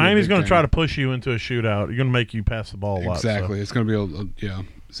it's going to be Miami's going to try to push you into a shootout. You're going to make you pass the ball a lot. Exactly. So. It's going to be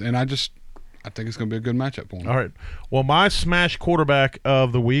and I think it's going to be a good matchup for him. All right. Well, my smash quarterback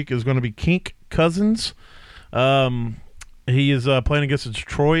of the week is going to be Kink Cousins. He is playing against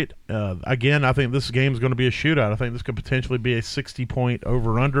Detroit. Again, I think this game is going to be a shootout. I think this could potentially be a 60-point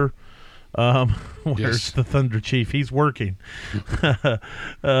over-under. Where's the Thunder Chief? He's working.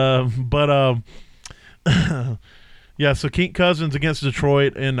 Yeah, so Kink Cousins against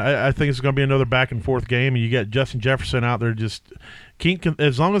Detroit, and I think it's going to be another back-and-forth game. And you got Justin Jefferson out there Kink,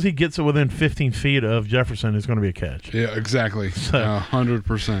 as long as he gets it within 15 feet of Jefferson, it's going to be a catch. Yeah, exactly.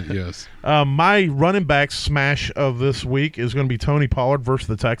 100%, yes. My running back smash of this week is going to be Tony Pollard versus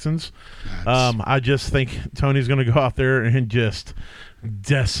the Texans. I just think Tony's going to go out there and just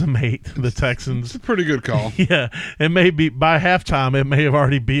decimate the Texans. It's a pretty good call. Yeah, it may be by halftime. It may have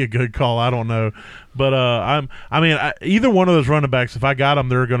already be a good call. I don't know, but either one of those running backs, if I got them,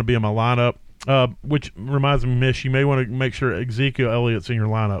 they're going to be in my lineup. Which reminds me, Mish, you may want to make sure Ezekiel Elliott's in your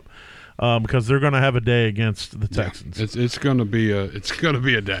lineup because they're going to have a day against the Texans. Yeah, it's going to be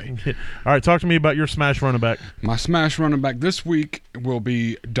a day. All right, talk to me about your smash running back. My smash running back this week will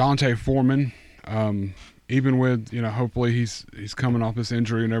be Dante Foreman. even with, hopefully he's coming off this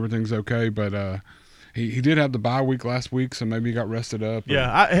injury and everything's okay. But he did have the bye week last week, so maybe he got rested up. Yeah,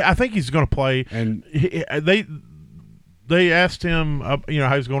 I think he's going to play. And they asked him, how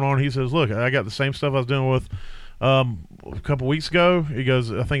he's going on. He says, "Look, I got the same stuff I was dealing with a couple weeks ago." He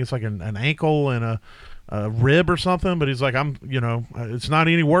goes, "I think it's like an ankle and a rib or something," but he's like, it's not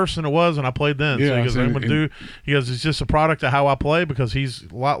any worse than it was, and I played then. Yeah, so he goes, I'm going to do. He goes, it's just a product of how I play, because he's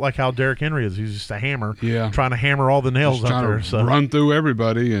a lot like how Derrick Henry is. He's just a hammer, trying to hammer all the nails out there. So run through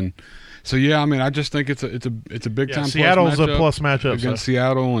everybody, and so I just think it's a big time. Seattle's a plus matchup against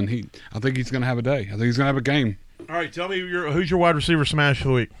Seattle, and I think he's going to have a day. I think he's going to have a game. All right, tell me who's your wide receiver smash of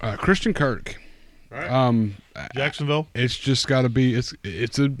the week? Christian Kirk. All right. Jacksonville. It's just got to be.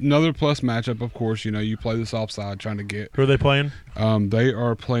 It's another plus matchup, of course. You play this offside trying to get. Who are they playing? They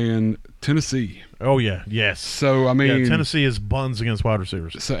are playing Tennessee. Oh yeah, yes. So Tennessee is buns against wide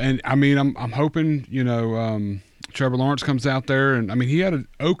receivers. So I'm hoping Trevor Lawrence comes out there, and he had an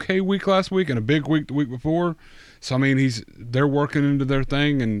okay week last week and a big week the week before. So they're working into their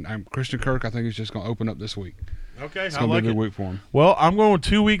thing, and Christian Kirk I think is just going to open up this week. Okay, it's going to be a good week for him. Well, I'm going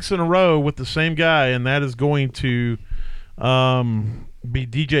 2 weeks in a row with the same guy, and that is going to be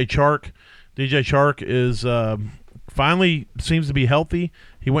DJ Chark. DJ Chark is finally seems to be healthy.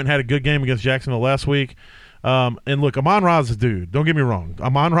 He went and had a good game against Jacksonville last week. And look, Amon-Ra is the dude. Don't get me wrong.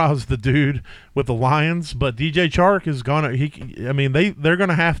 Amon-Ra is the dude with the Lions, but DJ Chark is gonna. They're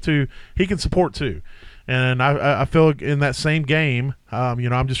gonna have to. He can support too, and I feel in that same game.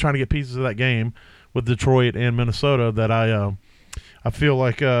 I'm just trying to get pieces of that game with Detroit and Minnesota that I feel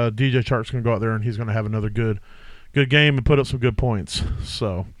like DJ Chark's going to go out there and he's going to have another good game and put up some good points.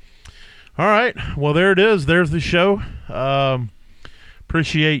 So, all right. Well, there it is. There's the show.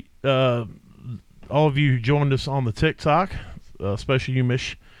 Appreciate all of you who joined us on the TikTok, especially you,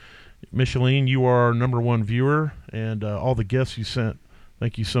 Micheline. You are our number one viewer, and all the guests you sent.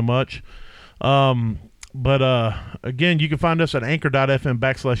 Thank you so much. But again, you can find us at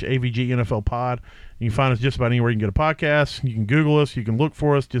anchor.fm/AVG NFL Pod. You can find us just about anywhere you can get a podcast. You can Google us. You can look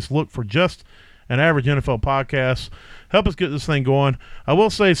for us. Just look for Just an Average NFL Podcast. Help us get this thing going. I will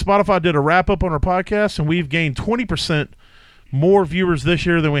say Spotify did a wrap-up on our podcast, and we've gained 20% more viewers this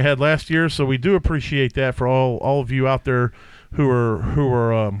year than we had last year. So we do appreciate that for all of you out there who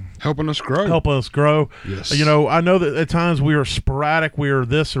are helping us grow. Yes. I know that at times we are sporadic. We are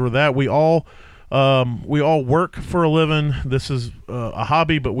this or that. We all work for a living. This is a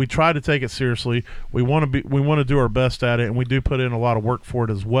hobby, but we try to take it seriously. We want to do our best at it, and we do put in a lot of work for it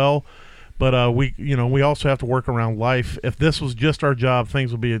as well. But we also have to work around life. If this was just our job,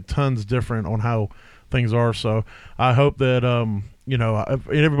 things would be tons different on how things are. So I hope that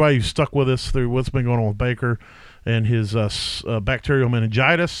everybody who's stuck with us through what's been going on with Baker and his bacterial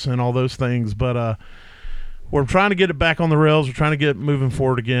meningitis and all those things, but we're trying to get it back on the rails. We're trying to get moving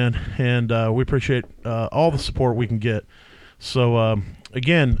forward again, and we appreciate all the support we can get. So,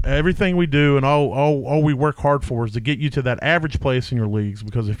 again, everything we do and all we work hard for is to get you to that average place in your leagues,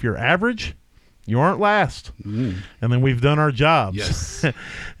 because if you're average, you aren't last. And then we've done our jobs. Yes.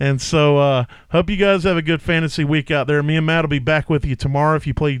 And so hope you guys have a good fantasy week out there. Me and Matt will be back with you tomorrow. If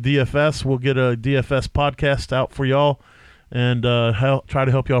you play DFS, we'll get a DFS podcast out for y'all. And try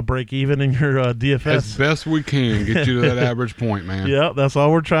to help y'all break even in your DFS. As best we can, get you to that average point, man. Yeah, that's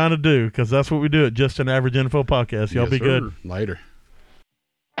all we're trying to do, because that's what we do at Just an Average NFL Podcast. Y'all be good. Later.